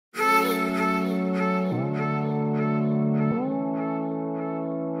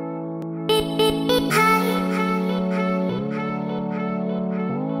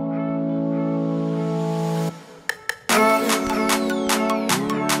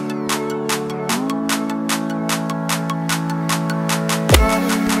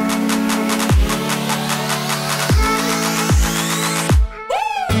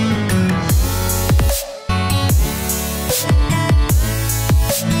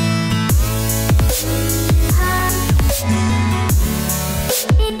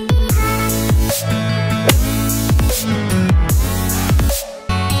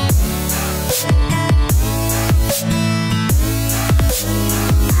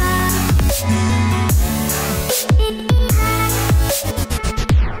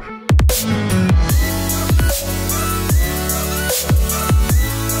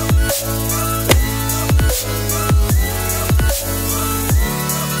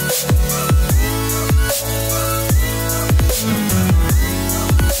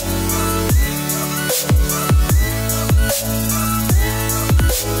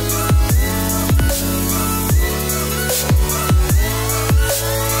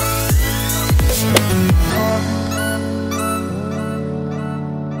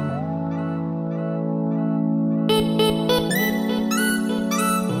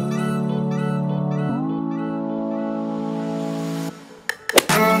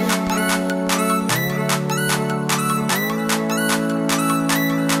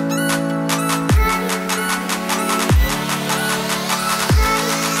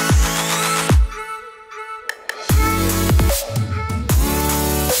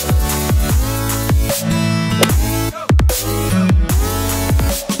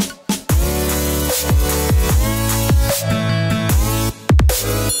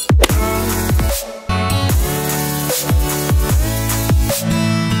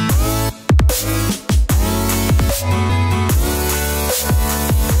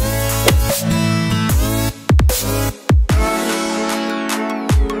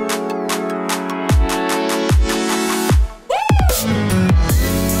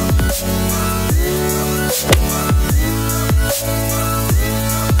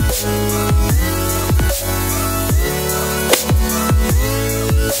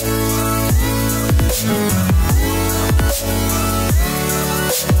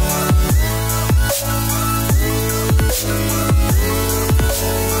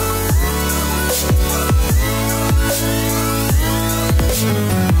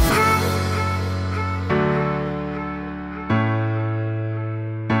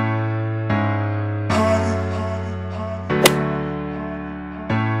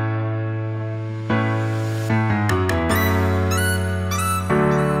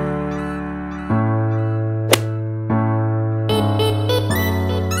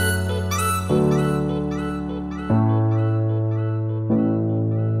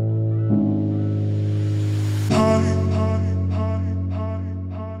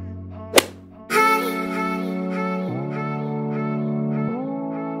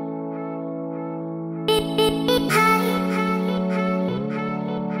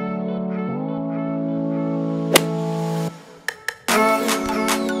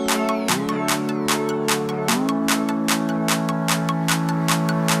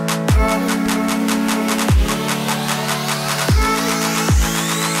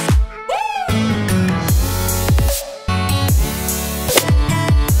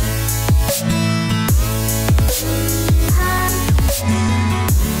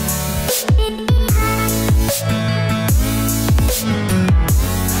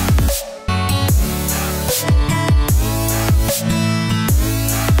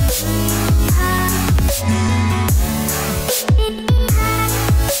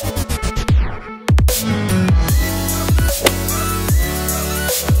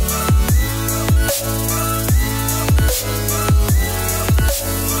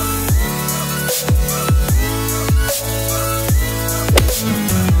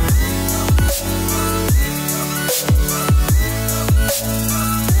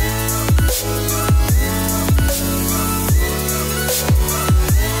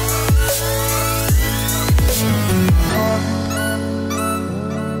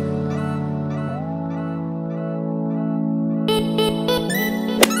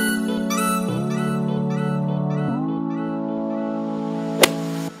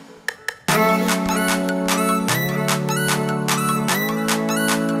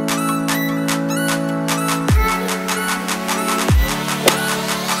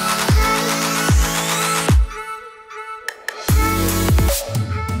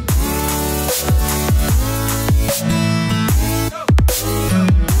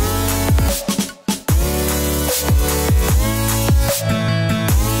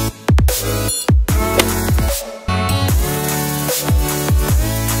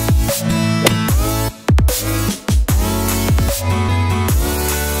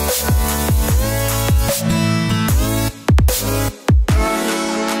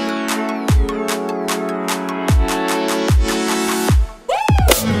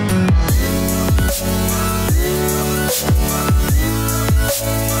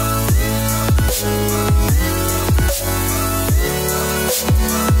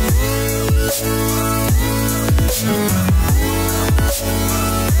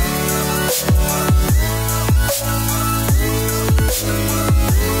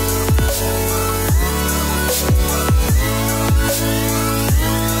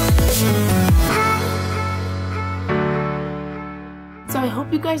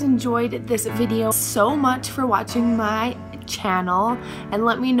guys enjoyed this video so much for watching my channel, and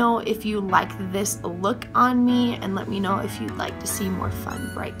let me know if you like this look on me, and let me know if you'd like to see more fun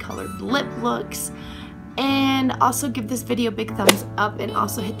bright colored lip looks. And also give this video a big thumbs up, and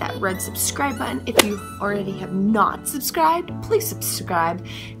also hit that red subscribe button. If you already have not subscribed, please subscribe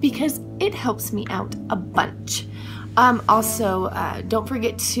because it helps me out a bunch. Also, don't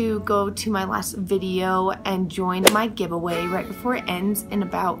forget to go to my last video and join my giveaway right before it ends in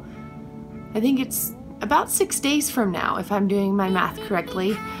about, I think it's about 6 days from now, if I'm doing my math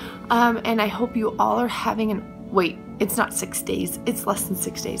correctly. And I hope you all are having wait, it's not 6 days, it's less than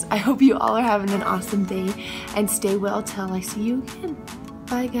 6 days. I hope you all are having an awesome day, and stay well till I see you again.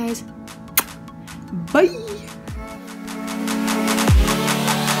 Bye guys. Bye.